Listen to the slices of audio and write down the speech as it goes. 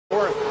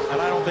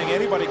don't think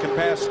anybody can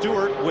pass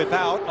Stewart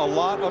without a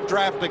lot of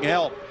drafting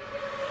help.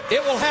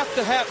 It will have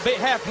to have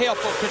help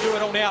to do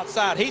it on the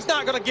outside. He's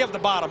not going to give the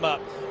bottom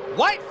up.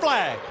 White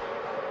flag.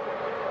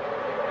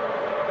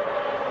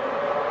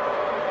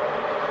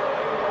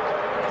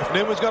 If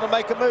Newman's going to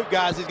make a move,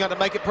 guys, he's going to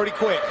make it pretty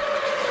quick.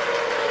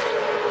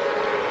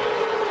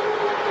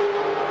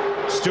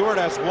 Stewart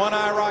has one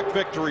IROC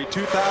victory,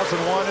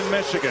 2001 in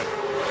Michigan.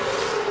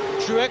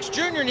 Truex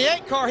Jr. in the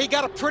 8 car, he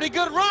got a pretty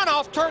good run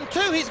off turn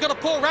 2. He's going to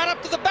pull right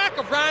up to the back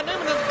of Ryan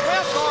Newman in the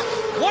 12 car.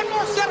 One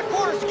more set of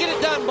quarters to get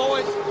it done,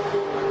 boys.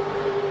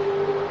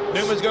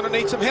 Newman's going to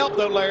need some help,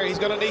 though, Larry. He's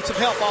going to need some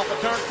help off of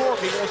turn 4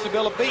 if he wants to be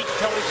able to beat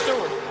Tony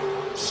Stewart.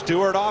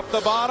 Stewart off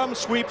the bottom,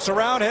 sweeps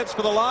around, heads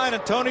for the line,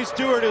 and Tony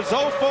Stewart is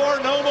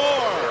 0-4, no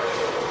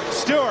more.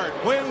 Stewart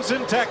wins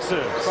in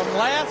Texas. From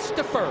last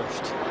to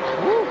first.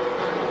 Woo.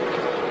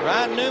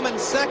 Ryan Newman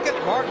second,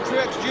 Martin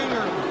Truex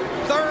Jr.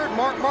 third,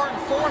 Mark Martin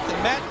fourth,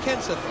 and Matt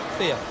Kenseth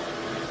fifth.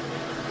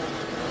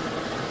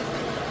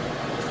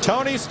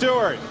 Tony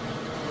Stewart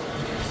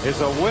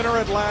is a winner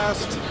at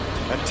last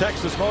at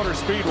Texas Motor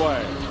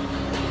Speedway.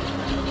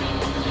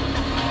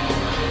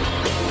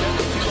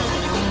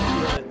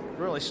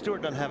 Really,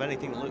 Stewart doesn't have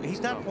anything to lose.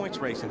 He's not points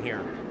racing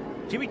here.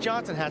 Jimmy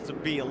Johnson has to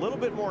be a little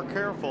bit more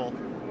careful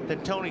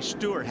than Tony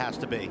Stewart has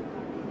to be.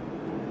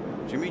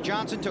 Jimmy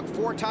Johnson took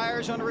 4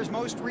 tires under his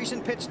most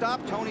recent pit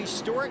stop. Tony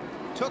Stewart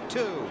took 2.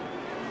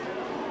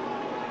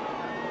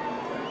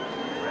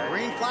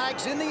 Green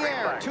flags in the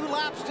air. 2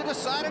 laps to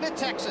decide it at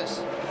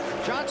Texas.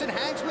 Johnson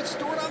hangs with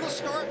Stewart on the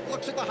start,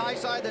 looks at the high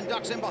side, then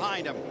ducks in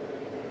behind him.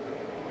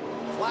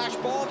 Flash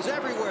bulbs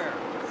everywhere.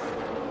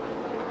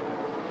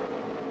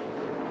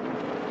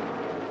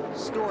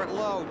 Stewart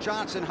low,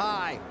 Johnson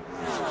high.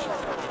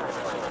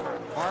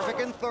 Harvick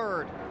in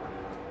 3rd.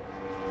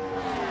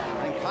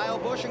 And Kyle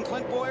Busch and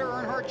Clint Boyer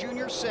Earnhardt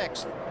Jr.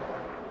 6th.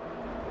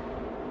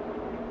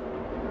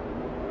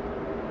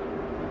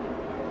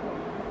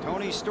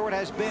 Tony Stewart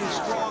has been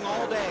strong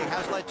all day,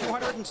 has led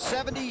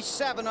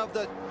 277 of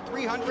the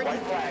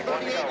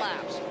 338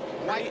 laps.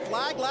 White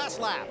flag, last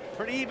lap.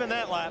 Pretty even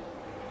that lap.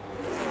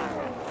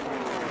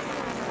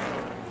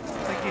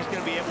 I think he's going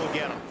to be able to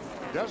get him.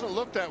 Doesn't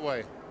look that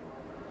way.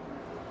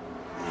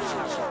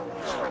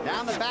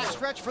 Down the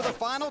backstretch for the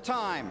final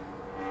time.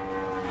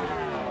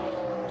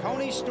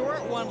 Tony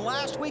Stewart won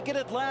last week at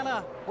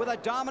Atlanta with a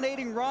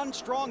dominating run,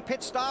 strong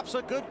pit stops,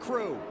 a good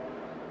crew.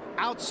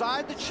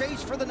 Outside the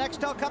chase for the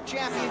Nextel Cup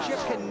Championship,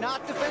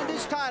 cannot defend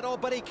his title,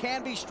 but he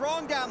can be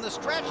strong down the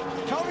stretch.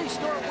 Tony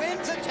Stewart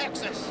wins at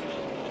Texas.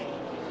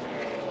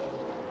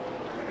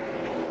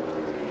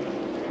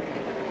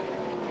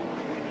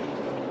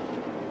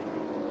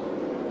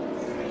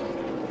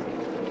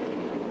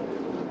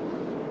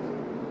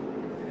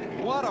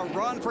 What a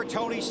run for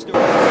Tony Stewart.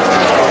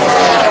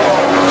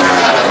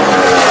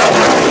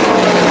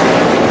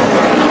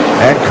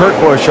 And Kurt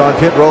Busch on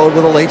pit road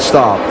with a late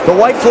stop. The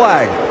white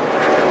flag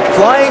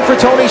flying for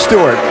Tony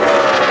Stewart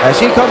as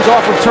he comes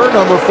off of turn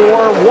number 4,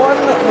 1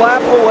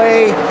 lap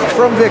away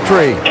from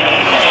victory.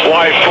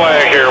 White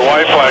flag here,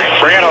 white flag.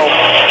 Bring it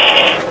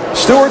home.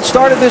 Stewart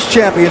started this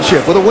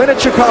championship with a win at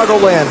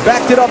Chicagoland,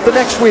 backed it up the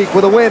next week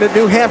with a win at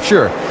New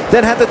Hampshire,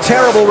 then had the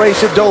terrible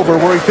race at Dover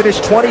where he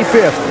finished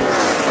 25th.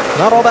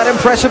 Not all that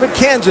impressive at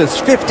Kansas,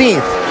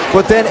 15th,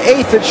 but then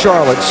 8th at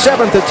Charlotte,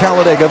 7th at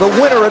Talladega, the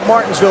winner at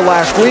Martinsville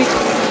last week,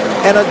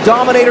 and a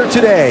dominator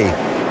today.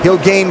 He'll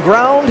gain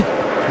ground,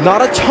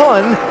 not a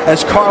ton,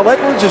 as Carl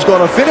Edwards is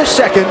going to finish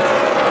 2nd.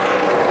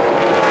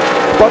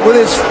 But with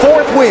his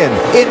 4th win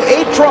in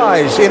 8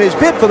 tries in his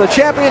bid for the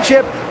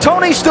championship,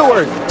 Tony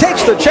Stewart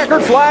takes the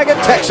checkered flag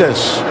at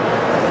Texas.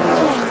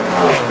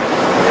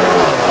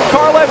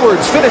 Carl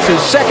Edwards finishes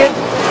 2nd.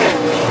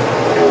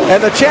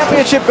 And the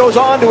championship goes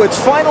on to its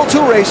final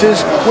 2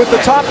 races with the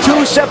top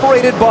 2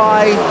 separated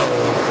by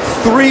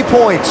 3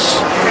 points.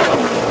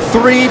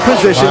 3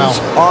 positions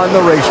on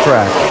the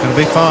racetrack. It'll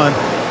be fun.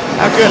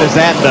 How good is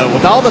that, though?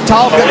 With all the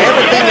talk and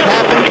everything that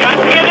happened.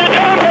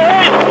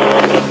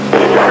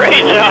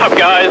 Great job,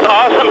 guys.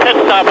 Awesome pit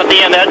stop at the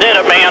end. That did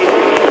it, man.